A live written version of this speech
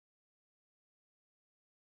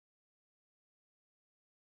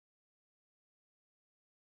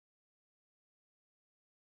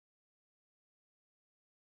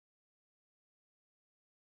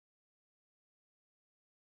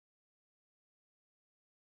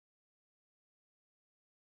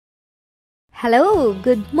Hello,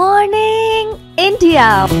 good morning,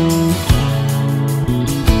 India.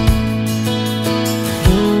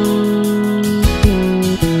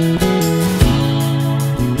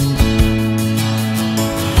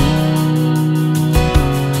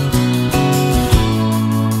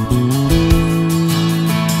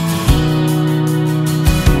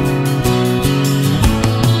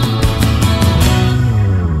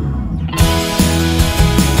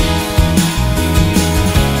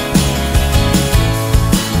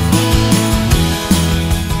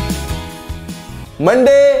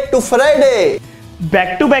 Monday to Friday,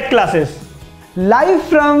 back-to-back classes, live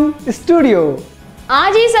from studio.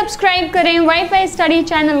 आज ही subscribe करें wifi study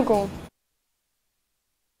channel को।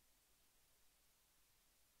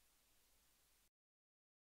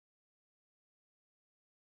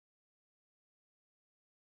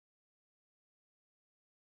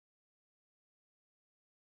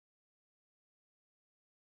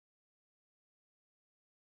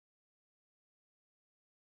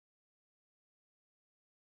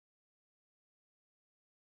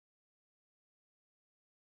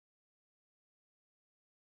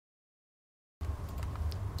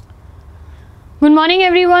 Good morning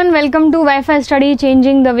everyone, welcome to Wi-Fi Study,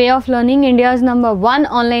 changing the way of learning, India's #1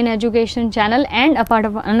 online education channel and a part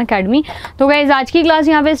of Unacademy। तो guys आज की class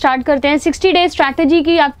यहाँ पे start करते हैं। 60 डे स्ट्रैटेजी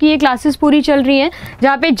की आपकी ये क्लासेस पूरी चल रही है,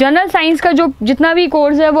 जहाँ पे जनरल साइंस का जो जितना भी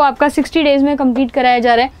कोर्स है वो आपका 60 डेज में कंप्लीट कराया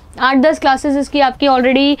जा रहा है। 8-10 क्लासेस इसकी आपकी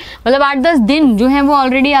ऑलरेडी मतलब 8-10 दिन जो है वो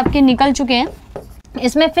ऑलरेडी आपके निकल चुके हैं।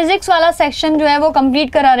 इसमें फिजिक्स वाला सेक्शन जो है वो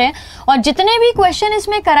कंप्लीट करा रहे हैं और जितने भी क्वेश्चन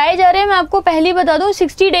इसमें कराए जा रहे हैं मैं आपको पहले बता दूं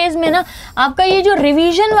 60 डेज में ना आपका ये जो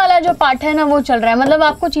रिवीजन वाला जो पार्ट है ना वो चल रहा है। मतलब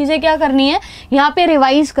आपको चीज़ें क्या करनी है, यहाँ पे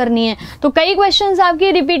रिवाइज करनी है। तो कई क्वेश्चंस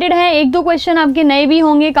आपके रिपीटेड हैं, 1-2 क्वेश्चन आपके नए भी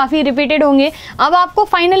होंगे, काफ़ी रिपीटेड होंगे। अब आपको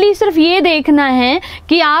फाइनली सिर्फ ये देखना है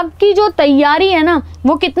कि आपकी जो तैयारी है ना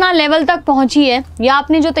वो कितना लेवल तक पहुँची है, या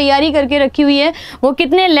आपने जो तैयारी करके रखी हुई है वो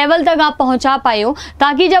कितने लेवल तक आप पहुँचा पाए हो,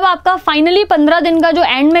 ताकि जब आपका फाइनली 15 दिन का जो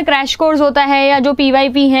एंड में क्रैश कोर्स होता है या जो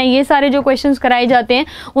पीवाईपी हैं, ये सारे जो क्वेश्चंस कराए जाते हैं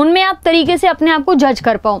उनमें आप तरीके से अपने आप को जज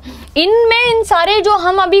कर पाओ। इन सारे जो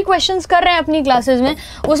हम अभी क्वेश्चंस कर रहे हैं अपनी क्लासेस में,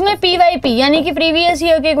 उसमें पीवाईपी यानी कि प्रीवियस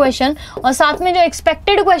ईयर के क्वेश्चन और साथ में जो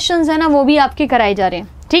एक्सपेक्टेड क्वेश्चंस है ना वो भी आपके कराए जा रहे हैं।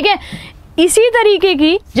 ठीक है, इसी तरीके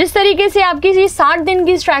की जिस तरीके से आपकी 60 दिन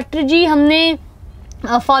की स्ट्रैटेजी हमने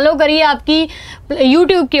फॉलो करिए आपकी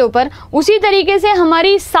YouTube के ऊपर, उसी तरीके से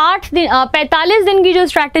हमारी 45 दिन की जो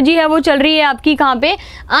स्ट्रैटेजी है वो चल रही है आपकी कहाँ पे,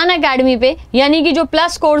 अनअकैडमी पे। यानी कि जो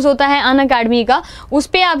प्लस कोर्स होता है अनअकैडमी का, उस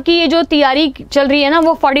पे आपकी ये जो तैयारी चल रही है ना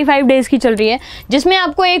वो 45 डेज की चल रही है, जिसमें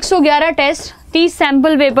आपको 111 टेस्ट, 30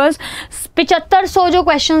 सैम्पल पेपर्स, 7500 जो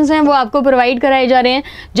क्वेश्चंस हैं वो आपको प्रोवाइड कराए जा रहे हैं।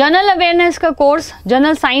 जनरल अवेयरनेस का कोर्स,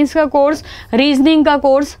 जनरल साइंस का कोर्स, रीजनिंग का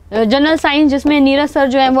कोर्स, जनरल साइंस जिसमें नीरज सर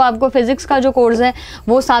जो है वो आपको फिजिक्स का जो कोर्स है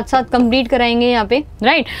वो साथ साथ कंप्लीट कराएंगे यहाँ पे,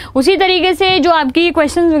 राइट। उसी तरीके से जो आपकी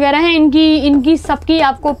क्वेश्चंस वगैरह हैं इनकी सबकी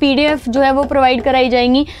आपको PDF जो है वो प्रोवाइड कराई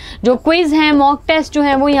जाएंगी। जो क्विज हैं, मॉक टेस्ट जो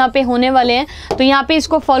है वो यहाँ पे होने वाले हैं, तो यहाँ पे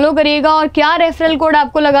इसको फॉलो करिएगा। और क्या रेफरल कोड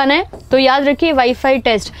आपको लगाना है, तो याद रखिए वाईफाई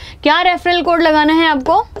टेस्ट। क्या रेफरल कोड लगाना है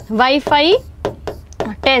आपको, वाईफाई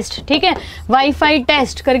टेस्ट। ठीक है, वाईफाई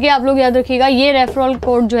टेस्ट करके आप लोग याद रखिएगा, ये रेफरल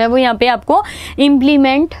कोड जो है वो यहाँ पे आपको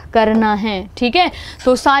इम्प्लीमेंट करना है। ठीक है,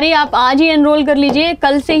 तो सारे आप आज ही एनरोल कर लीजिए।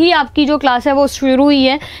 कल से ही आपकी जो क्लास है वो शुरू हुई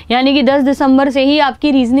है, यानी कि 10 दिसंबर से ही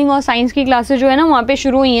आपकी रीजनिंग और साइंस की क्लासेस जो है ना वहाँ पे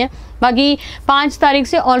शुरू हुई हैं। बाकी 5 तारीख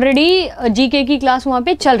से ऑलरेडी जीके की क्लास वहाँ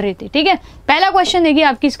पे चल रही थी। ठीक है, पहला क्वेश्चन देखिए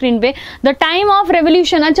आपकी स्क्रीन पे, द टाइम ऑफ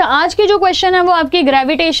रेवोल्यूशन। अच्छा, आज के जो क्वेश्चन है वो आपकी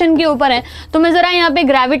ग्रेविटेशन के ऊपर है, तो मैं ज़रा यहाँ पे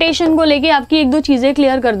ग्रेविटेशन को लेके आपकी 1-2 चीज़ें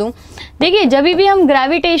क्लियर कर दूँ। देखिए, जब भी हम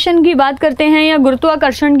ग्रेविटेशन की बात करते हैं या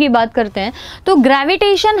गुरुत्वाकर्षण की बात करते हैं, तो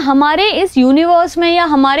ग्रेविटेशन हमारे इस यूनिवर्स में या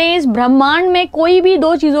हमारे इस ब्रह्मांड में कोई भी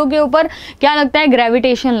 2 चीज़ों के ऊपर क्या लगता है,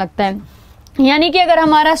 ग्रेविटेशन लगता है। यानी कि अगर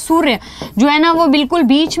हमारा सूर्य जो है ना वो बिल्कुल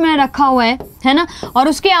बीच में रखा हुआ है ना, और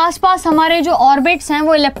उसके आसपास हमारे जो ऑर्बिट्स हैं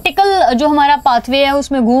वो इलेप्टिकल जो हमारा पाथवे है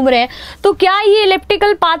उसमें घूम रहे हैं, तो क्या ये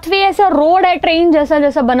इलेप्टिकल पाथवे ऐसा रोड है ट्रेन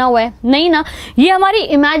जैसा बना हुआ है? नहीं ना, ये हमारी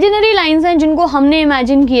इमेजिनरी लाइंस हैं जिनको हमने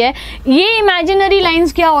इमेजिन किया है। ये इमेजिनरी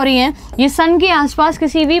लाइंस क्या हो रही हैं, ये सन के आसपास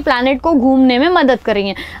किसी भी प्लैनेट को घूमने में मदद कर रही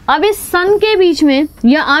हैं। अब इस सन के बीच में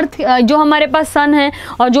या अर्थ जो हमारे पास सन है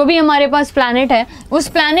और जो भी हमारे पास प्लैनेट है, उस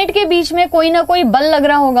प्लैनेट के बीच में कोई ना कोई बल लग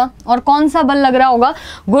रहा होगा। और कौन सा बल लग रहा होगा,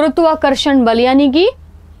 गुरुत्वाकर्षण बल, यानी कि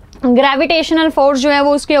ग्रेविटेशनल फोर्स जो है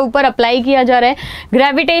वो उसके ऊपर अप्लाई किया जा रहा है,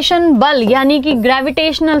 ग्रेविटेशन बल यानी कि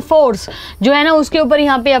ग्रेविटेशनल फोर्स जो है ना उसके ऊपर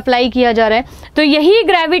यहाँ पे अप्लाई किया जा रहा है। तो यही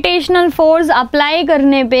ग्रेविटेशनल फोर्स अप्लाई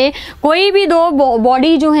करने पे कोई भी दो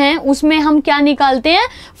बॉडी जो है उसमें हम क्या निकालते हैं,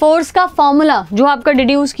 फोर्स का फॉर्मूला जो आपका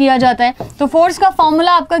डिड्यूस किया जाता है। तो फोर्स का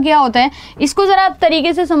फॉर्मूला आपका क्या होता है, इसको जरा आप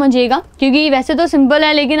तरीके से समझिएगा, क्योंकि वैसे तो सिंपल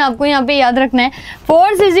है लेकिन आपको यहाँ पे याद रखना है।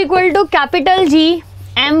 Force is equal to capital G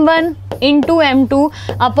m1 into m2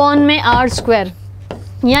 upon में r²।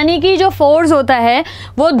 यानी कि जो फोर्स होता है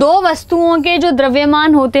वो दो वस्तुओं के जो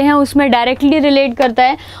द्रव्यमान होते हैं उसमें डायरेक्टली रिलेट करता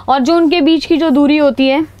है, और जो उनके बीच की जो दूरी होती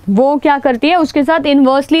है वो क्या करती है, उसके साथ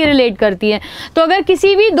इन्वर्सली रिलेट करती है। तो अगर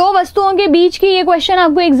किसी भी दो वस्तुओं के बीच की, ये क्वेश्चन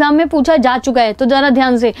आपको एग्जाम में पूछा जा चुका है तो जरा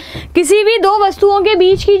ध्यान से, किसी भी दो वस्तुओं के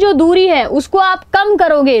बीच की जो दूरी है उसको आप कम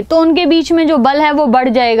करोगे तो उनके बीच में जो बल है वो बढ़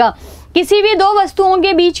जाएगा। किसी भी दो वस्तुओं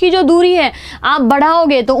के बीच की जो दूरी है आप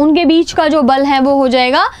बढ़ाओगे तो उनके बीच का जो बल है वो हो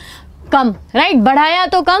जाएगा कम, राइट। बढ़ाया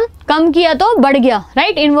तो कम, कम किया तो बढ़ गया,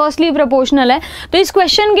 राइट। इनवर्सली प्रोपोर्शनल है। तो इस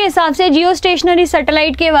क्वेश्चन के हिसाब से जियो स्टेशनरी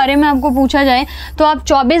सैटेलाइट के बारे में आपको पूछा जाए तो आप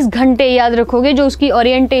 24 घंटे याद रखोगे, जो उसकी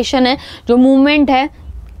ओरिएंटेशन है, जो मूवमेंट है,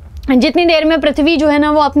 जितनी देर में पृथ्वी जो है ना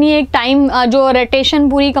वो अपनी एक टाइम जो रोटेशन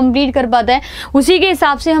पूरी कंप्लीट कर पाता है उसी के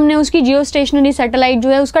हिसाब से हमने उसकी जियो स्टेशनरी सैटेलाइट जो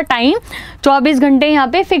है उसका टाइम 24 घंटे यहाँ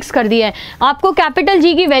पे फिक्स कर दिया है। आपको कैपिटल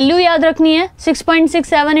G की वैल्यू याद रखनी है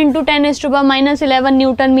 6.67 इंटू 10⁻⁻11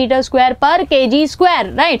 न्यूटन मीटर स्क्वायर पर kg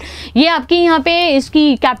स्क्वायर, राइट। ये आपकी यहाँ पे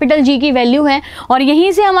इसकी कैपिटल G की वैल्यू है, और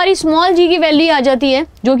यहीं से हमारी स्मॉल g की वैल्यू आ जाती है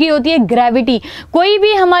जो कि होती है ग्रेविटी। कोई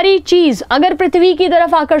भी हमारी चीज अगर पृथ्वी की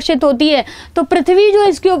तरफ आकर्षित होती है तो पृथ्वी जो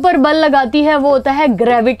इसके ऊपर बल लगाती है वो होता है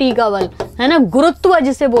ग्रेविटी का बल, है ना, गुरुत्व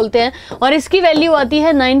जिसे बोलते हैं, और इसकी वैल्यू आती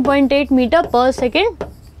है 9.8 मीटर पर सेकेंड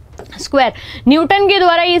स्क्वायर। न्यूटन के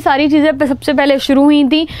द्वारा ये सारी चीजें सबसे पहले शुरू हुई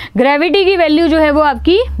थी। ग्रेविटी की वैल्यू जो है वो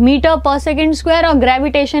आपकी मीटर पर सेकेंड स्क्वायर, और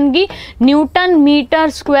ग्रेविटेशन की न्यूटन मीटर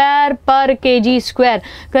स्क्वायर पर केजी स्क्वायर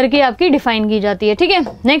करके आपकी डिफाइन की जाती है, ठीक है।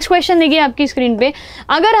 नेक्स्ट क्वेश्चन देखिए आपकी स्क्रीन पे।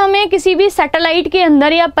 अगर हमें किसी भी सैटेलाइट के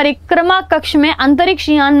अंदर या परिक्रमा कक्ष में अंतरिक्ष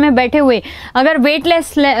यान में बैठे हुए अगर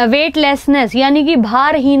वेटलेसनेस यानी कि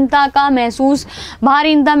भारहीनता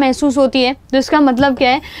महसूस होती है, तो इसका मतलब क्या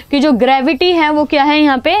है कि जो ग्रेविटी है वो क्या है,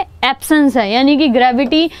 यहाँ पे एब्सेंस है, यानी कि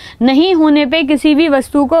ग्रेविटी नहीं होने पे किसी भी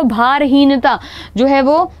वस्तु को भारहीनता जो है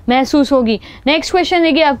वो महसूस होगी। नेक्स्ट क्वेश्चन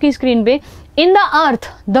देखिए आपकी स्क्रीन पे। In the earth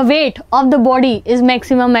the weight of the body is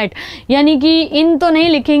maximum eight, यानी कि इन तो नहीं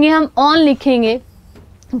लिखेंगे, हम ऑन लिखेंगे,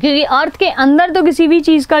 क्योंकि अर्थ के अंदर तो किसी भी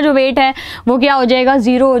चीज़ का जो वेट है वो क्या हो जाएगा,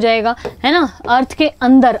 0 हो जाएगा, है ना। अर्थ के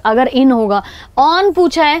अंदर अगर इन होगा, ऑन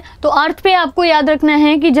पूछा है तो अर्थ पे आपको याद रखना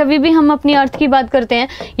है कि जब भी हम अपनी अर्थ की बात करते हैं,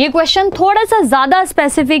 ये क्वेश्चन थोड़ा सा ज़्यादा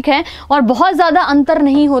स्पेसिफिक है और बहुत ज़्यादा अंतर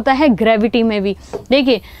नहीं होता है ग्रेविटी में भी।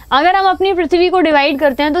 देखिए अगर हम अपनी पृथ्वी को डिवाइड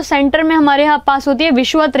करते हैं तो सेंटर में हमारे यहाँ पास होती है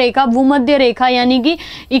विषुवत रेखा, भूमध्य रेखा यानी कि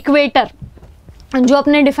इक्वेटर जो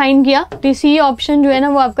आपने डिफाइन किया, तो इसी ऑप्शन जो है ना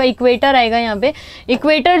वो आपका इक्वेटर आएगा। यहाँ पे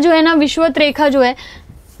इक्वेटर जो है ना, विषुवत रेखा जो है,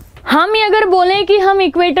 हम ये अगर बोलें कि हम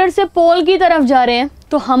इक्वेटर से पोल की तरफ जा रहे हैं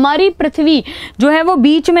तो हमारी पृथ्वी जो है वो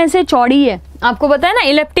बीच में से चौड़ी है, आपको पता है ना,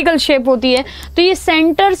 इलिप्टिकल शेप होती है, तो ये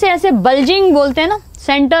सेंटर से ऐसे बल्जिंग बोलते हैं ना,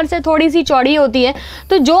 सेंटर से थोड़ी सी चौड़ी होती है।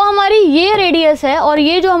 तो जो हमारी ये रेडियस है और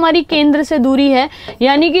ये जो हमारी केंद्र से दूरी है,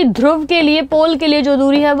 यानी कि ध्रुव के लिए, पोल के लिए जो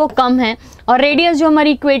दूरी है वो कम है, और रेडियस जो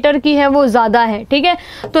हमारी इक्वेटर की है वो ज़्यादा है, ठीक है।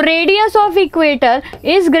 तो radius of equator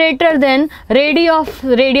is greater than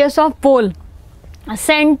radius of pole.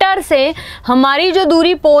 Centre से हमारी जो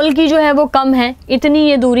दूरी पोल की जो है वो कम है, इतनी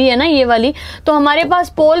ये दूरी है ना, ये वाली, तो हमारे पास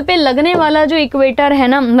पोल पे लगने वाला जो इक्वेटर है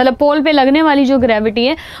ना, मतलब पोल पे लगने वाली जो ग्रेविटी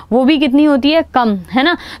है वो भी कितनी होती है, कम, है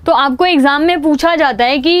ना। तो आपको एग्जाम में पूछा जाता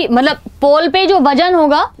है कि मतलब पोल पे जो वजन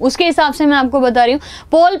होगा उसके हिसाब से मैं आपको बता रही हूँ,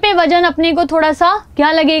 पोल पे वजन अपने को थोड़ा सा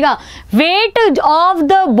क्या लगेगा, weight of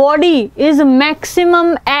the body is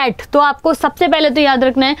maximum eight. तो आपको सबसे पहले तो याद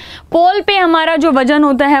रखना है पोल पे हमारा जो वजन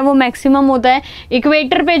होता है वो मैक्सिमम होता है,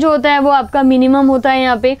 इक्वेटर पे जो होता है वो आपका मिनिमम होता है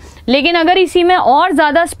यहाँ पे। लेकिन अगर इसी में और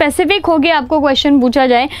ज़्यादा स्पेसिफिक हो गया, आपको क्वेश्चन पूछा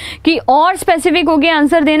जाए कि और स्पेसिफिक हो गया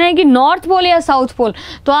आंसर देना है कि नॉर्थ पोल या साउथ पोल,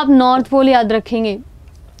 तो आप नॉर्थ पोल याद रखेंगे।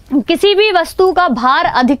 किसी भी वस्तु का भार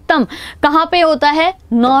अधिकतम कहाँ पे होता है,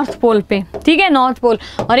 नॉर्थ पोल पे, ठीक है, नॉर्थ पोल,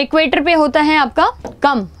 और इक्वेटर पे होता है आपका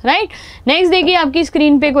कम, राइट। नेक्स्ट देखिए आपकी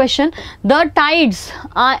स्क्रीन पे question. The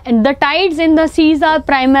tides in the seize are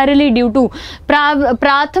primarily due to,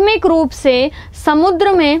 प्राथमिक रूप से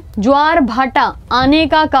समुद्र में ज्वार भाटा आने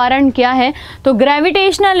का कारण क्या है, तो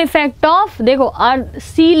ग्रेविटेशनल इफेक्ट ऑफ, देखो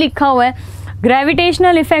सी लिखा हुआ है,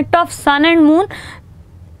 gravitational effect of sun and moon,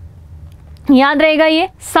 याद रहेगा ये,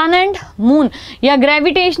 सन एंड मून, या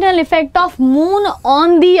gravitational effect of moon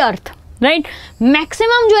on the earth, right.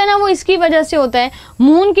 Maximum जो है ना वो इसकी वजह से होता है,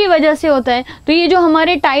 मून की वजह से होता है। तो ये जो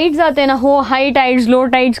हमारे टाइड्स आते हैं ना, हो हाई टाइड्स लो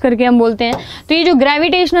टाइड्स करके हम बोलते हैं, तो ये जो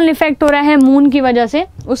ग्रेविटेशनल इफेक्ट हो रहा है मून की वजह से,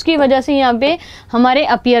 उसकी वजह से यहाँ पे हमारे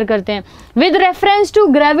अपीयर करते हैं। With reference to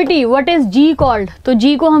gravity what is ji called, तो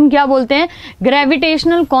जी को हम क्या बोलते हैं,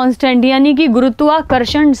 ग्रेविटेशनल कांस्टेंट, यानी कि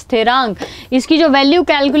गुरुत्वाकर्षण स्थिरांक। इसकी जो वैल्यू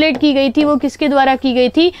कैलकुलेट की गई थी वो किसके द्वारा की गई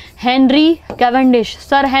थी, Henry Cavendish,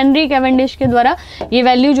 sir Henry Cavendish के द्वारा ये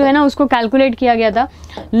वैल्यू जो है ना उसको कैलकुलेट किया गया था।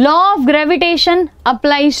 Law of gravitation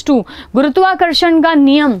applies to, गुरुत्वाकर्षण का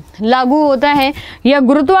नियम लागू होता है या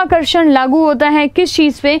गुरुत्वाकर्षण लागू होता है किस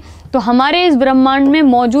चीज पे, तो हमारे इस ब्रह्मांड में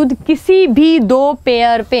मौजूद किसी भी दो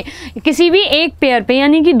पेयर पे, किसी भी एक पेयर पे,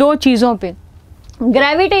 यानी कि दो चीजों पे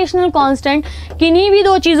ग्रेविटेशनल कांस्टेंट किन्हीं भी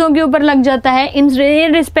दो चीज़ों के ऊपर लग जाता है इन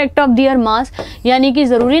रिस्पेक्ट ऑफ दियर मास, यानी कि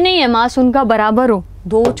ज़रूरी नहीं है मास उनका बराबर हो,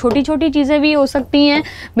 दो छोटी छोटी चीज़ें भी हो सकती हैं,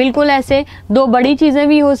 बिल्कुल ऐसे दो बड़ी चीज़ें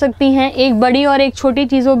भी हो सकती हैं, एक बड़ी और एक छोटी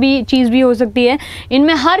चीज़ भी हो सकती है।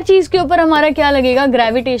 इनमें हर चीज़ के ऊपर हमारा क्या लगेगा,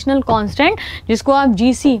 ग्रेविटेशनल कांस्टेंट, जिसको आप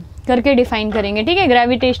जीसी करके डिफाइन करेंगे, ठीक है,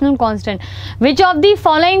 gravitational constant. Which of the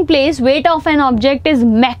following place weight of an object is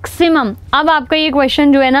maximum. अब आपका ये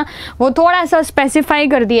क्वेश्चन जो है ना वो थोड़ा सा स्पेसिफाई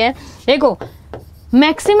कर दिया है। देखो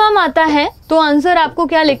मैक्सिमम आता है तो आंसर आपको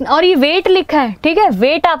क्या लिखना, और ये वेट लिखा है, ठीक है,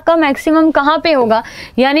 वेट आपका मैक्सिमम कहाँ पे होगा,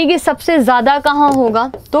 यानी कि सबसे ज्यादा कहाँ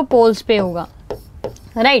होगा, तो पोल्स पे होगा,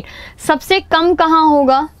 राइट। सबसे कम कहाँ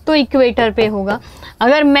होगा, तो इक्वेटर पे होगा।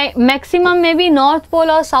 अगर मैक्सिमम में भी नॉर्थ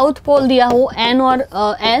पोल और साउथ पोल दिया हो एन और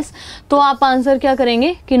एस, तो आप आंसर क्या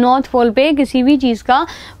करेंगे कि नॉर्थ पोल पे किसी भी चीज़ का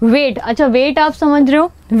वेट, अच्छा वेट आप समझ रहे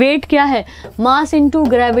हो, वेट क्या है, मास इनटू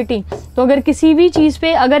ग्रेविटी। तो अगर किसी भी चीज़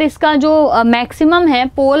पे अगर इसका जो मैक्सिमम है,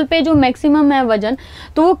 पोल पे जो मैक्सिमम है वजन,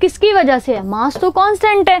 तो वो किसकी वजह से है, मास तो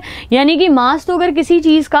कांस्टेंट है, यानी कि मास तो अगर किसी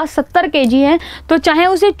चीज़ का 70 kg है, तो चाहे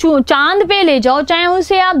उसे चांद पे ले जाओ, चाहे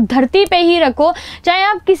उसे आप धरती पे ही रखो, चाहे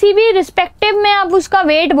आप किसी भी रिस्पेक्टिव में आप उसका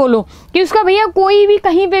वेट बोलो कि उसका भैया कोई भी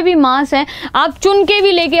कहीं पे भी मास है, आप चुन के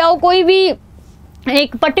भी लेके आओ, कोई भी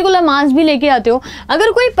एक पर्टिकुलर मास भी लेके आते हो,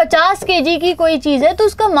 अगर कोई 50 kg की कोई चीज़ है तो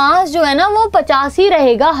उसका मास जो है ना वो 50 ही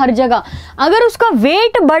रहेगा हर जगह। अगर उसका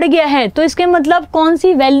वेट बढ़ गया है तो इसके मतलब कौन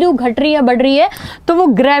सी वैल्यू घट रही है, बढ़ रही है, तो वो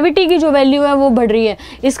ग्रेविटी की जो वैल्यू है वो बढ़ रही है।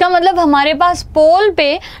 इसका मतलब हमारे पास पोल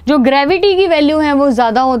पे जो ग्रेविटी की वैल्यू है वो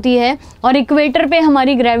ज़्यादा होती है और इक्वेटर पे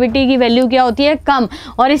हमारी ग्रेविटी की वैल्यू क्या होती है, कम।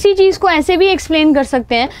 और इसी चीज़ को ऐसे भी एक्सप्लेन कर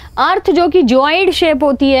सकते हैं, अर्थ जो कि जियोइड शेप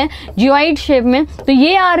होती है, जियोइड शेप में, तो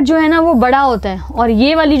ये आर जो है ना वो बड़ा होता है और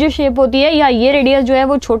ये वाली जो शेप होती है या ये रेडियस जो है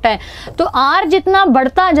वो छोटा है। तो आर जितना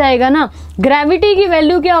बढ़ता जाएगा ना, ग्रेविटी की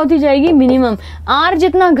वैल्यू क्या होती जाएगी, मिनिमम। आर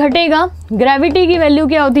जितना घटेगा, ग्रेविटी की वैल्यू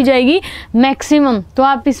क्या होती जाएगी, मैक्सिमम। तो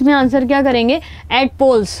आप इसमें आंसर क्या करेंगे, एट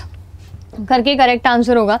पोल्स करके करेक्ट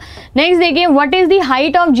आंसर होगा। नेक्स्ट देखिए, what is the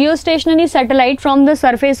height of Jio stationery satellite from the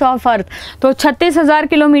surface of earth. तो 36,000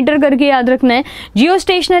 किलोमीटर करके याद रखना है। जियो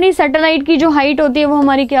स्टेशनरी सैटेलाइट की जो हाइट होती है वो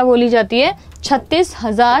हमारी क्या बोली जाती है,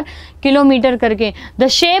 36,000 किलोमीटर करके। The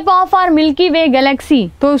shape of are milky way Galaxy,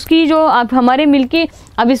 तो उसकी जो अब हमारे मिल्की,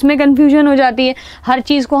 अब इसमें कंफ्यूजन हो जाती है, हर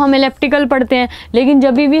चीज़ को हम इलेप्टिकल पढ़ते हैं, लेकिन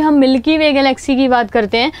जब भी हम मिल्की वे गैलेक्सी की बात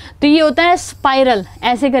करते हैं तो ये होता है स्पाइरल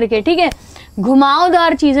ऐसे करके, ठीक है,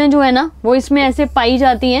 घुमावदार चीज़ें जो है ना वो इसमें ऐसे पाई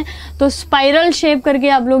जाती हैं, तो स्पाइरल शेप करके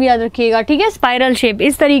आप लोग याद रखिएगा, ठीक है, स्पाइरल शेप।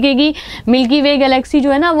 इस तरीके की मिल्की वे गैलेक्सी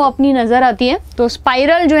जो है ना वो अपनी नज़र आती है, तो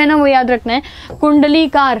स्पाइरल जो है ना वो याद रखना है।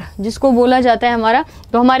 कुंडलीकार जिसको बोला जाता है हमारा,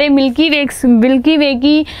 तो हमारे मिल्की वे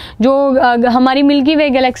की जो हमारी मिल्की वे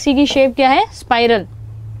गैलेक्सी की शेप क्या है, स्पाइरल।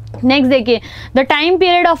 नेक्स्ट देखिए, the time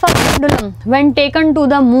period of a pendulum when taken to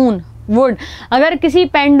the moon would. अगर किसी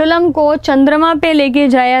पेंडुलम को चंद्रमा पे लेके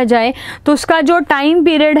जाया जाए तो उसका जो टाइम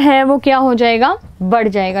पीरियड है वो क्या हो जाएगा, बढ़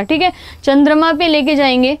जाएगा, ठीक है। चंद्रमा पे लेके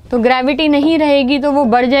जाएंगे तो ग्रेविटी नहीं रहेगी तो वो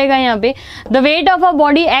बढ़ जाएगा यहाँ पे। The weight of a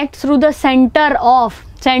body act through the centre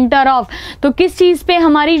of, तो किस चीज़ पे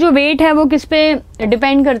हमारी जो वेट है वो किस पे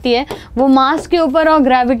डिपेंड करती है, वो मास के ऊपर और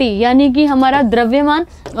ग्रेविटी, यानी कि हमारा द्रव्यमान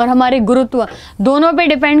और हमारे गुरुत्व दोनों पे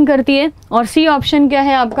डिपेंड करती है। और सी ऑप्शन क्या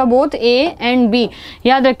है आपका, बोथ ए एंड बी।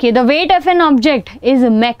 याद रखिए, the weight of an object is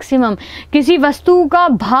maximum. किसी वस्तु का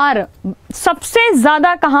भार सबसे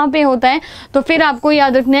ज़्यादा कहाँ पे होता है, तो फिर आपको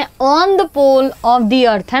याद रखना है on the pole of the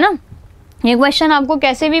earth, है ना। ये क्वेश्चन आपको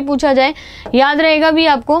कैसे भी पूछा जाए याद रहेगा भी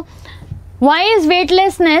आपको। Why is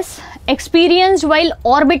weightlessness experienced while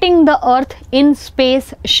orbiting the earth in space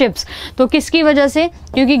ships? तो किसकी वजह से,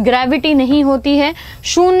 क्योंकि ग्रेविटी नहीं होती है,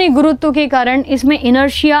 शून्य गुरुत्व के कारण इसमें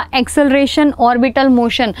इनर्शिया, एक्सेलरेशन, ऑर्बिटल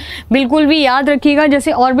मोशन, बिल्कुल भी याद रखिएगा,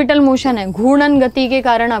 जैसे ऑर्बिटल मोशन है घूर्णन गति के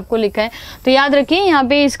कारण आपको लिखा है, तो याद रखिए यहाँ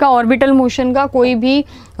पे इसका ऑर्बिटल मोशन का कोई भी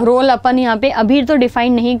रोल अपन यहाँ पे अभी तो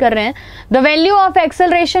डिफाइन नहीं कर रहे हैं। The value of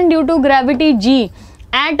acceleration due to gravity G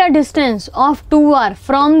at a distance of 2r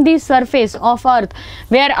from the surface of earth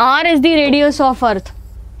where r is the radius of earth।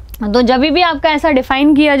 तो जब भी आपका ऐसा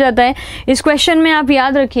डिफाइन किया जाता है इस क्वेश्चन में, आप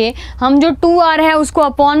याद रखिए हम जो 2r है उसको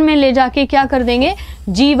अपॉन में ले जाके क्या कर देंगे,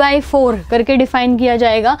 g/4 करके डिफाइन किया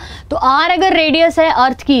जाएगा। तो r अगर रेडियस है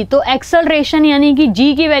अर्थ की तो एक्सेलरेशन यानी कि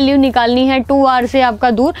g की वैल्यू निकालनी है 2r से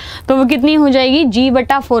आपका दूर, तो वो कितनी हो जाएगी,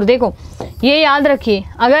 g/4। देखो ये याद रखिए,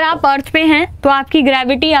 अगर आप अर्थ पे हैं तो आपकी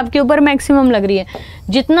ग्रेविटी आपके ऊपर मैक्सिमम लग रही है,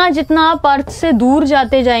 जितना जितना आप अर्थ से दूर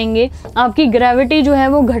जाते जाएंगे आपकी ग्रेविटी जो है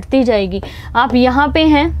वो घटती जाएगी। आप यहाँ पे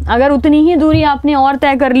हैं, अगर उतनी ही दूरी आपने और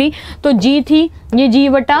तय कर ली तो g थी, ये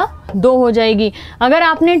g/2 हो जाएगी। अगर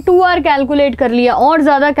आपने 2r कैलकुलेट कर लिया और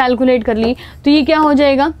ज़्यादा कैलकुलेट कर ली तो ये क्या हो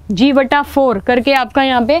जाएगा, g/4 करके आपका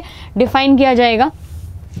यहाँ पे डिफाइन किया जाएगा।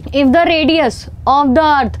 If the radius of the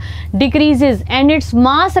earth decreases and its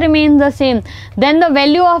mass remains the same, then the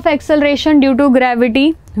value of acceleration due to gravity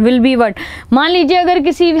will be what? मान लीजिए अगर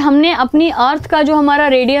किसी हमने अपनी अर्थ का जो हमारा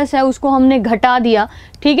रेडियस है उसको हमने घटा दिया,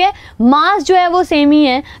 ठीक है, मास जो है वो सेम ही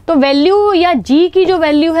है, तो वैल्यू या जी की जो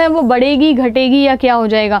वैल्यू है वो बढ़ेगी घटेगी या क्या हो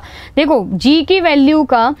जाएगा। देखो जी की वैल्यू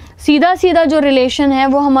का सीधा सीधा जो रिलेशन है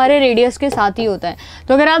वो हमारे रेडियस के साथ ही होता है।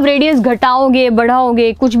 तो अगर आप रेडियस घटाओगे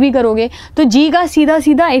बढ़ाओगे कुछ भी करोगे तो जी का सीधा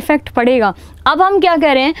सीधा इफेक्ट पड़ेगा। अब हम क्या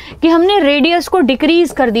कह रहे हैं कि हमने रेडियस को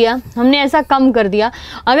डिक्रीज कर दिया, हमने ऐसा कम कर दिया,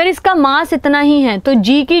 अगर इसका मास इतना ही है तो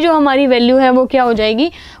जी की जो हमारी वैल्यू है वो क्या हो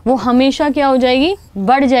जाएगी, वो हमेशा क्या हो जाएगी,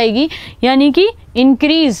 बढ़ जाएगी, यानी कि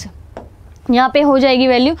इंक्रीज यहाँ पे हो जाएगी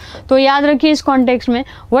वैल्यू। तो याद रखिए इस कॉन्टेक्स्ट में,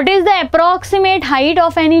 what is the approximate height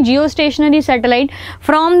of any Jio stationery satellite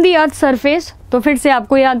from the earth surface. तो फिर से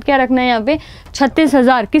आपको याद क्या रखना है यहाँ पे,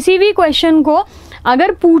 36,000। किसी भी क्वेश्चन को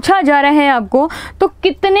अगर पूछा जा रहा है आपको तो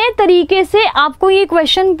कितने तरीके से आपको ये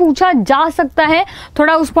क्वेश्चन पूछा जा सकता है,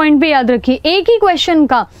 थोड़ा उस पॉइंट पे याद रखिए। एक ही क्वेश्चन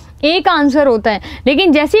का एक आंसर होता है,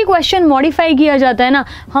 लेकिन जैसे ही क्वेश्चन मॉडिफाई किया जाता है ना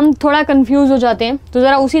हम थोड़ा कंफ्यूज हो जाते हैं, तो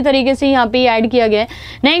ज़रा उसी तरीके से यहाँ पे ऐड किया गया है।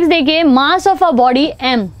 नेक्स्ट देखिए, mass of a body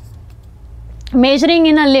m measuring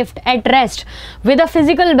in a lift at rest with a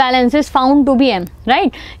physical balance is found to be m,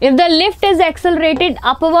 right? If the lift is accelerated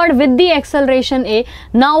upward with the acceleration a,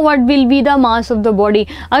 now what will be the mass of the body?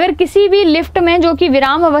 अगर किसी भी lift में जो कि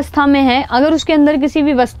विराम अवस्था में है, अगर उसके अंदर किसी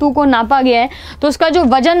भी वस्तु को नापा गया है तो उसका जो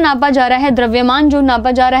वजन नापा जा रहा है, द्रव्यमान जो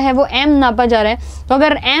नापा जा रहा है वो m नापा जा रहा है। तो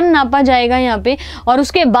अगर m नापा जाएगा यहाँ पे और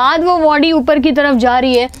उसके बाद वो बॉडी ऊपर की तरफ जा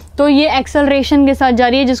रही है तो ये एक्सेलरेशन के साथ जा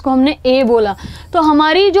रही है, जिसको हमने a बोला। तो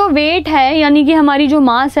हमारी जो वेट है यानी कि हमारी जो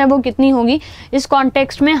मास है वो कितनी होगी, इस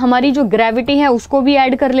कॉन्टेक्स्ट में हमारी जो ग्रेविटी है उसको भी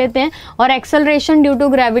ऐड कर लेते हैं, और एक्सेलरेशन ड्यू टू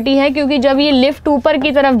ग्रेविटी है क्योंकि जब ये लिफ्ट ऊपर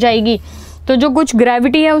की तरफ जाएगी तो जो कुछ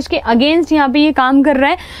ग्रेविटी है उसके अगेंस्ट यहाँ पे ये काम कर रहा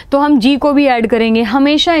है, तो हम g को भी ऐड करेंगे।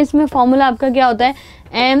 हमेशा इसमें फॉर्मूला आपका क्या होता है,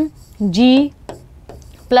 mg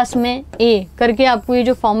प्लस में a करके आपको ये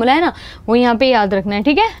जो फॉर्मूला है ना वो यहाँ पे याद रखना है,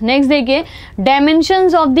 ठीक है। नेक्स्ट देखिए,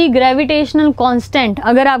 dimensions of the gravitational constant.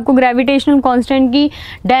 अगर आपको ग्रेविटेशनल कांस्टेंट की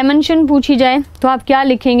डायमेंशन पूछी जाए तो आप क्या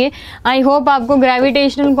लिखेंगे। आई होप आपको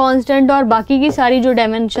ग्रेविटेशनल कांस्टेंट और बाकी की सारी जो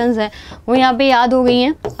डायमेंशंस है वो यहाँ पे याद हो गई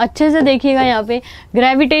हैं। अच्छे से देखिएगा, यहाँ पे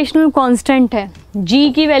ग्रेविटेशनल कांस्टेंट है,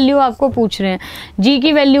 g की वैल्यू आपको पूछ रहे हैं। g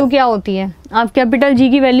की वैल्यू क्या होती है, आप कैपिटल G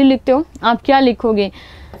की वैल्यू लिखते हो, आप क्या लिखोगे,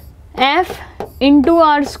 F into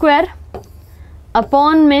are square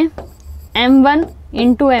upon में m1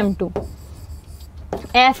 इंटू m2।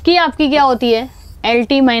 F की आपकी क्या होती है,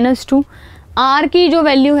 LT-2। R की जो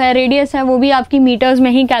वैल्यू है, रेडियस है, वो भी आपकी मीटर्स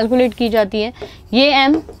में ही कैलकुलेट की जाती है। ये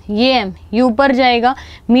m ये ऊपर जाएगा,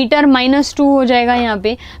 मीटर -2 हो जाएगा यहाँ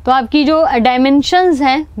पे। तो आपकी जो डायमेंशंस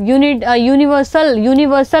हैं,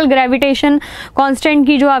 यूनिवर्सल ग्रेविटेशन कांस्टेंट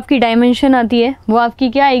की जो आपकी डायमेंशन आती है वो आपकी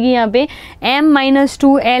क्या आएगी यहाँ पे,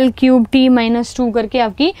 m-2 L³ T-2 करके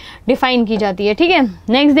आपकी डिफाइन की जाती है, ठीक है।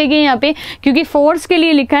 नेक्स्ट देखिए यहाँ पे, क्योंकि फोर्स के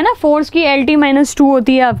लिए लिखा है ना, फोर्स की LT-2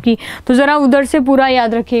 होती है आपकी, तो ज़रा उधर से पूरा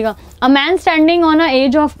याद रखिएगा। A man standing on a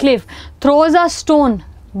as of Cliff throws a stone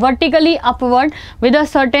vertically upward with a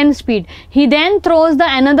certain speed. He then throws the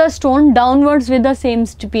another stone downwards with the same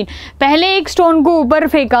speed. पहले एक स्टोन को ऊपर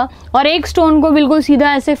फेंका और एक स्टोन को बिल्कुल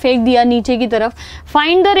सीधा ऐसे फेंक दिया नीचे की तरफ।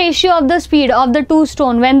 Find the ratio of the speed of the two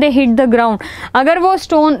stone when they hit the ground. अगर वो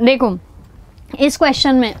स्टोन, देखो इस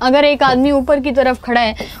क्वेश्चन में अगर एक आदमी ऊपर की तरफ खड़ा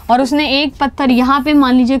है और उसने एक पत्थर यहाँ पे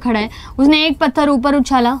मान लीजिए खड़ा है, उसने एक पत्थर ऊपर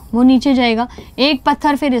उछाला वो नीचे जाएगा, एक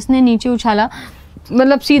पत्थर फिर इसने नीचे उछाला,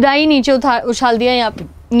 मतलब सीधा ही नीचे उछाल दिया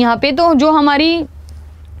यहाँ पे। तो जो हमारी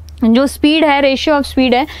जो स्पीड है, रेशियो ऑफ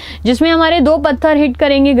स्पीड है, जिसमें हमारे दो पत्थर हिट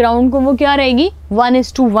करेंगे ग्राउंड को, वो क्या रहेगी,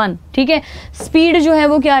 1:1, ठीक है। स्पीड जो है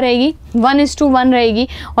वो क्या रहेगी, 1:1 रहेगी।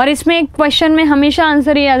 और इसमें एक क्वेश्चन में हमेशा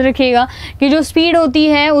आंसर याद रखिएगा कि जो स्पीड होती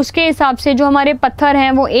है उसके हिसाब से जो हमारे पत्थर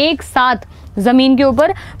हैं वो एक साथ ज़मीन के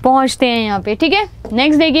ऊपर पहुंचते हैं यहाँ पे, ठीक है।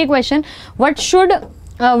 नेक्स्ट देखिए question, what should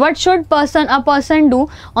a person do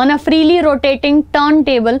on a freely rotating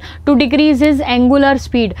turntable to decrease his angular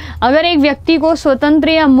speed? अगर एक व्यक्ति को स्वतंत्र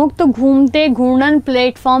या मुक्त घूमते घूर्णन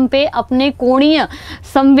प्लेटफॉर्म पे अपने कोणीय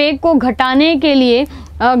संवेग को घटाने के लिए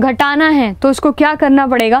घटाना है तो उसको क्या करना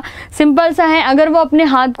पड़ेगा? सिंपल सा है, अगर वो अपने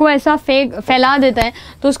हाथ को ऐसा फैला देता है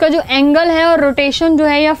तो उसका जो एंगल है और रोटेशन जो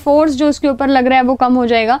है या फोर्स जो उसके ऊपर लग रहा है वो कम हो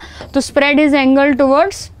जाएगा। तो स्प्रेड हिज एंगल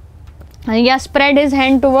टुवर्ड्स या spread his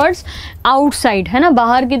hand towards outside, है ना,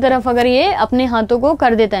 बाहर की तरफ अगर ये अपने हाथों को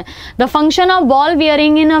कर देता है। The function of ball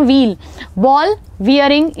wearing in a wheel, ball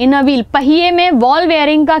wearing in a wheel, पहिए में बॉल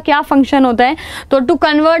वियरिंग का क्या फंक्शन होता है? तो to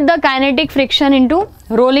convert the kinetic friction into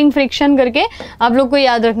rolling friction करके आप लोग को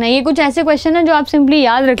याद रखना है। ये कुछ ऐसे क्वेश्चन है जो आप सिंपली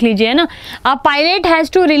याद रख लीजिए, है ना। A pilot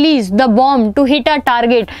has to release the bomb to hit a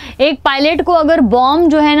target, एक पायलट को अगर बॉम्ब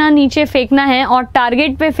जो है ना नीचे फेंकना है और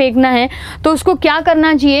टारगेट पे फेंकना है तो उसको क्या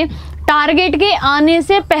करना चाहिए? टारगेट के आने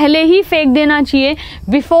से पहले ही फेंक देना चाहिए,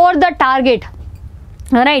 before the target,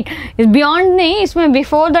 right. Beyond नहीं, इसमें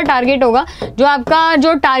बिफोर द टारगेट होगा। जो आपका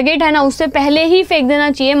जो टारगेट है ना उससे पहले ही फेंक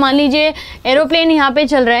देना चाहिए। मान लीजिए एरोप्लेन यहाँ पे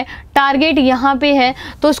चल रहा है, टारगेट यहाँ पे है,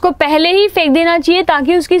 तो उसको पहले ही फेंक देना चाहिए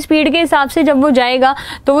ताकि उसकी स्पीड के हिसाब से जब वो जाएगा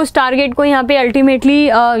तो उस टारगेट को यहाँ पे अल्टीमेटली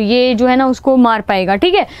ये जो है ना उसको मार पाएगा,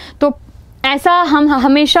 ठीक है। तो ऐसा हम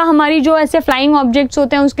हमेशा हमारी जो ऐसे फ्लाइंग ऑब्जेक्ट्स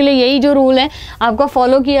होते हैं उसके लिए यही जो रूल है आपको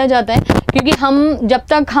फॉलो किया जाता है, क्योंकि हम जब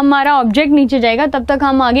तक हमारा ऑब्जेक्ट नीचे जाएगा तब तक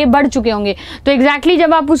हम आगे बढ़ चुके होंगे। तो एग्जैक्टली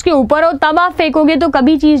जब आप उसके ऊपर हो तब आप फेंकोगे तो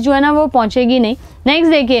कभी चीज़ जो है ना वो पहुंचेगी नहीं।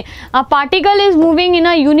 नेक्स्ट देखिए, a particle is moving in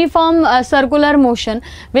a uniform circular motion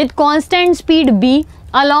with constant speed b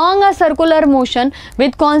along a circular motion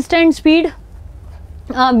with constant speed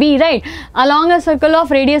B, right, along a circle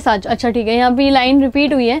of radius. अच्छा ठीक है, यहाँ पे लाइन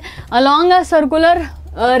रिपीट हुई है, अलॉन्ग अ सर्कुलर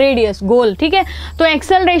रेडियस, गोल, ठीक है। तो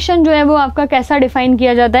एक्सेलरेशन जो है वो आपका कैसा डिफाइन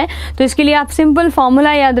किया जाता है? तो इसके लिए आप सिंपल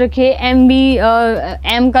फॉर्मूला याद रखिए,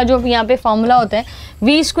 एम का जो यहाँ पे फॉर्मूला होता है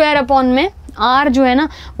वी स्क्वायर अपॉन में आर जो है ना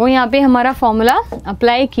वो यहाँ पे हमारा फॉर्मूला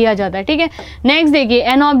अप्लाई किया जाता है, ठीक है। नेक्स्ट देखिए,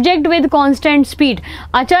 an object with constant speed,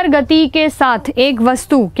 अचर गति के साथ एक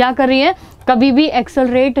वस्तु क्या कर रही है? कभी भी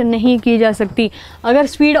एक्सेलरेट नहीं की जा सकती। अगर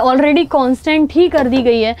स्पीड ऑलरेडी कांस्टेंट ही कर दी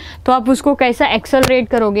गई है तो आप उसको कैसा एक्सेलरेट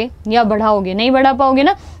करोगे या बढ़ाओगे? नहीं बढ़ा पाओगे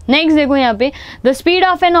ना। नेक्स्ट देखो यहाँ पे, the speed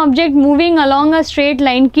of an object moving along a straight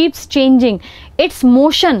line keeps changing, it's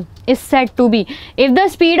motion is said to be. If the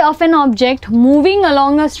speed of an object moving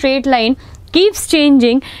along a straight line keeps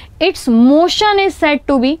changing, its motion is said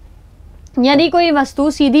to be. यदि कोई वस्तु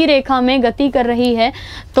सीधी रेखा में गति कर रही है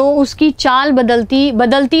तो उसकी चाल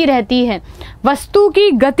बदलती रहती है। वस्तु की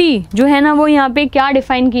गति जो है ना वो यहाँ पे क्या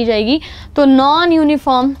डिफाइन की जाएगी? तो नॉन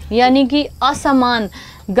यूनिफॉर्म यानी कि असमान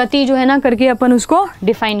गति जो है ना करके अपन उसको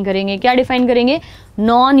डिफाइन करेंगे। क्या डिफाइन करेंगे?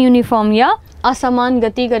 नॉन यूनिफॉर्म या असमान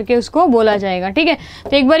गति करके उसको बोला जाएगा, ठीक है।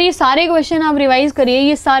 तो एक बार ये सारे क्वेश्चन आप रिवाइज करिए,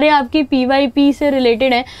 ये सारे आपकी पीवाईपी से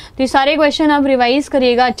रिलेटेड हैं, तो ये सारे क्वेश्चन आप रिवाइज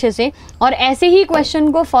करिएगा अच्छे से। और ऐसे ही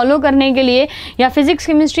क्वेश्चन को फॉलो करने के लिए या फिजिक्स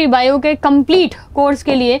केमिस्ट्री बायो के कंप्लीट कोर्स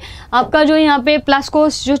के लिए आपका जो यहाँ पे प्लस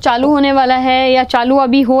कोर्स जो चालू होने वाला है या चालू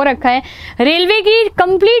अभी हो रखा है, रेलवे की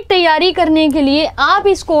कंप्लीट तैयारी करने के लिए आप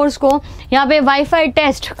इस कोर्स को यहाँ पे वाईफाई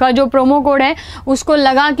टेस्ट का जो प्रोमो कोड है उसको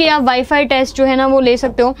लगा के आप वाईफाई टेस्ट जो है ना वो ले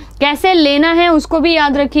सकते हो। कैसे लेना है उसको भी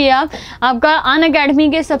याद रखिए आप। आपका अनअकैडमी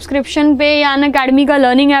के सब्सक्रिप्शन पे या अनअकैडमी का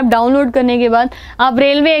लर्निंग ऐप डाउनलोड करने के बाद आप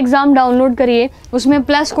रेलवे एग्जाम डाउनलोड करिए, उसमें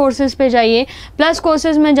प्लस कोर्सेज पे जाइए। प्लस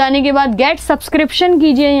कोर्सेज में जाने के बाद गेट सब्सक्रिप्शन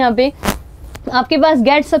कीजिए। यहाँ पे आपके पास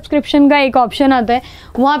गेट सब्सक्रिप्शन का एक ऑप्शन आता है,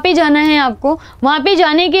 वहाँ पे जाना है आपको। वहाँ पे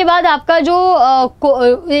जाने के बाद आपका जो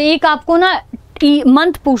एक आपको ना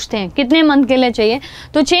मंथ पूछते हैं कितने मंथ के लिए चाहिए,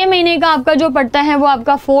 तो 6 महीने का आपका जो पड़ता है वो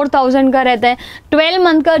आपका 4000 का रहता है। 12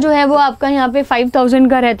 मंथ का जो है वो आपका यहाँ पे 5000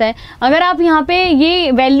 का रहता है। अगर आप यहाँ पे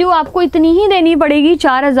ये वैल्यू आपको इतनी ही देनी पड़ेगी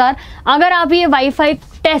 4000, अगर आप ये वाईफाई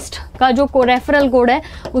टेस्ट का जो रेफरल कोड है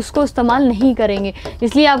उसको इस्तेमाल नहीं करेंगे।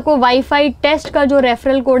 इसलिए आपको वाईफाई टेस्ट का जो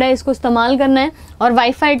रेफरल कोड है इसको इस्तेमाल करना है। और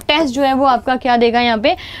वाईफाई टेस्ट जो है वो आपका क्या देगा यहाँ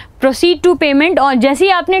पे? Proceed to payment. और जैसे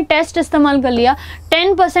ही आपने टेस्ट इस्तेमाल कर लिया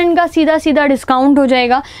 10% का सीधा डिस्काउंट हो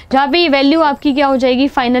जाएगा, जहाँ पे ये वैल्यू आपकी क्या हो जाएगी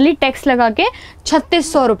फाइनली टैक्स लगा के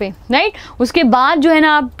 3600 रुपये, राइट। उसके बाद जो है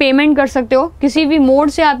ना आप पेमेंट कर सकते हो, किसी भी मोड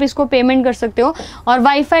से आप इसको पेमेंट कर सकते हो। और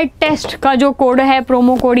वाईफाई टेस्ट का जो कोड है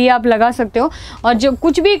प्रोमो कोड ये आप लगा सकते हो। और जो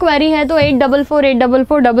कुछ भी क्वेरी है तो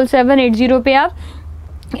 8448447780 पे आप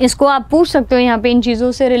इसको आप पूछ सकते हो यहाँ पे इन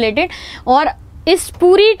चीज़ों से रिलेटेड। और इस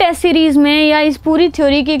पूरी टेस्ट सीरीज में या इस पूरी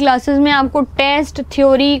थ्योरी की क्लासेस में आपको टेस्ट,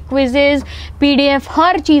 थ्योरी, क्विजेज, पीडीएफ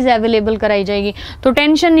हर चीज़ अवेलेबल कराई जाएगी। तो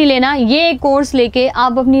टेंशन नहीं लेना, ये कोर्स लेके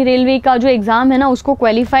आप अपनी रेलवे का जो एग्ज़ाम है ना उसको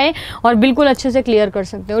क्वालिफाई और बिल्कुल अच्छे से क्लियर कर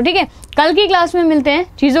सकते हो। ठीक है, कल की क्लास में मिलते हैं,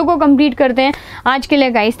 चीज़ों को कंप्लीट करते हैं। आज के लिए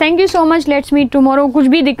guys thank you so much, let's meet tomorrow. कुछ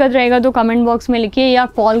भी दिक्कत रहेगा तो कमेंट बॉक्स में लिखिए या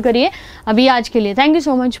कॉल करिए। अभी आज के लिए thank you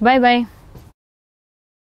so much, bye bye.